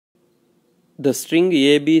The string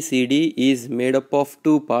ABCD is made up of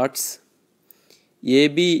two parts.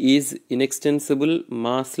 AB is inextensible,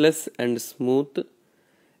 massless and smooth,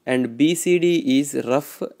 and BCD is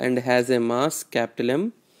rough and has a mass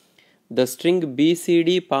M. The string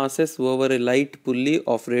BCD passes over a light pulley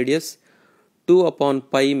of radius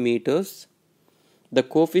 2/pi meters. The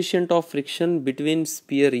coefficient of friction between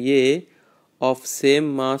sphere A of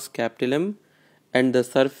same mass M and the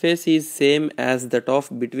surface is same as that of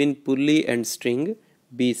between pulley and string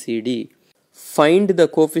BCD. Find the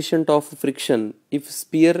coefficient of friction if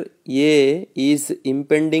sphere A is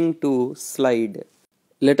impending to slide.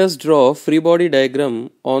 Let us draw free body diagram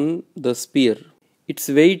on the sphere. Its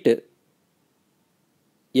weight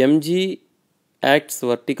mg acts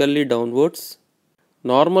vertically downwards.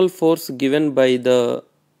 Normal force given by the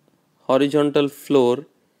horizontal floor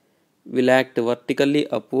will act vertically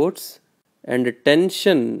upwards, and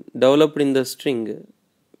tension developed in the string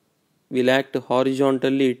will act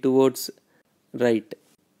horizontally towards right.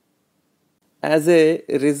 As a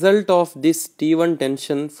result of this T1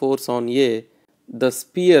 tension force on A, the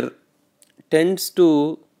sphere tends to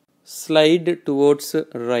slide towards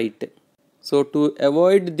right. So to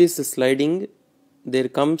avoid this sliding, there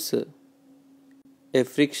comes a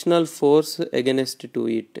frictional force against to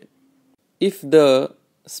it. If the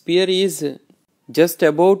sphere is just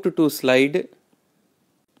about to slide,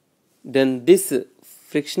 then this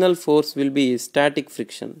frictional force will be static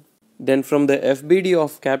friction. Then from the FBD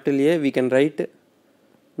of capital A, we can write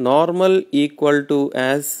normal equal to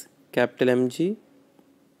as capital Mg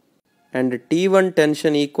and T1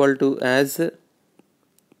 tension equal to as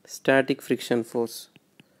static friction force.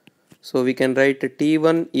 So we can write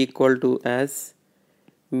T1 equal to as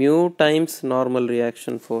mu times normal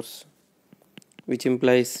reaction force, which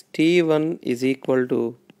implies T1 is equal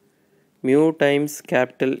to mu times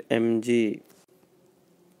capital Mg.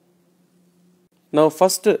 Now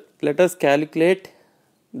first let us calculate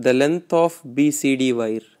the length of BCD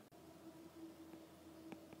wire.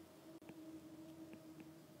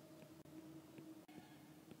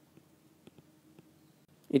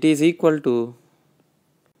 It is equal to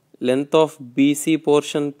length of BC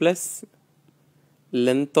portion plus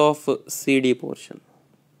length of CD portion.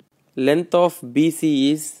 Length of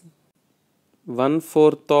BC is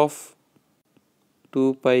 1/4 of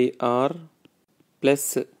 2 pi r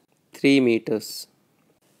plus 3 meters,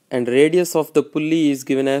 and radius of the pulley is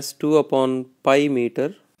given as 2/pi meter.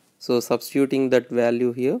 So substituting that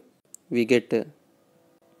value here, we get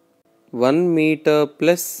 1 meter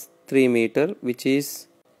plus 3 meter, which is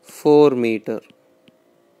 4 meter.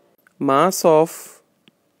 Mass of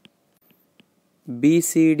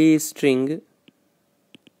BCD string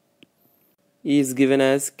is given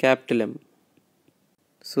as capital M.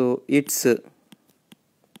 So its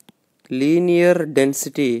linear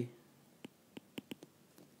density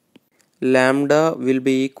lambda will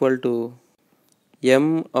be equal to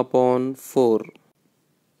m/4.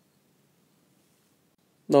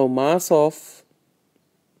 Now mass of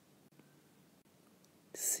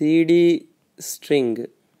CD string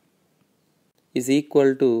is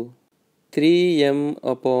equal to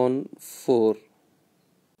 3m/4.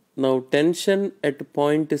 Now tension at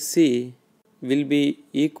point C will be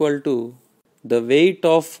equal to the weight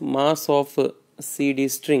of mass of CD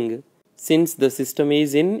string, since the system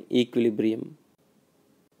is in equilibrium.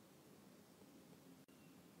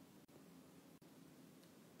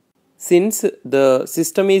 Since the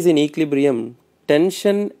system is in equilibrium,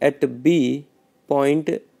 tension at B point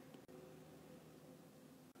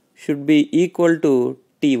should be equal to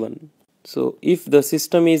T1. So if the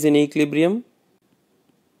system is in equilibrium,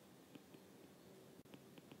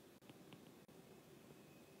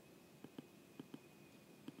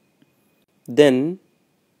 then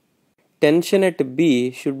tension at B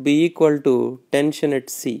should be equal to tension at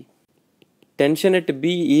C. Tension at B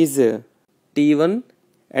is T1,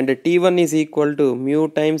 and T1 is equal to mu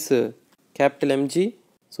times capital Mg.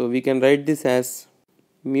 So we can write this as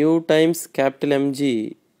mu times capital Mg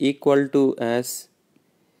equal to as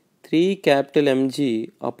 3 capital Mg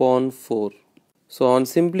upon 4. So on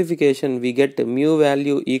simplification, we get mu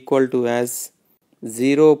value equal to as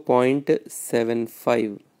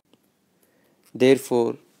 0.75.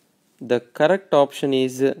 Therefore, the correct option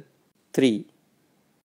is 3.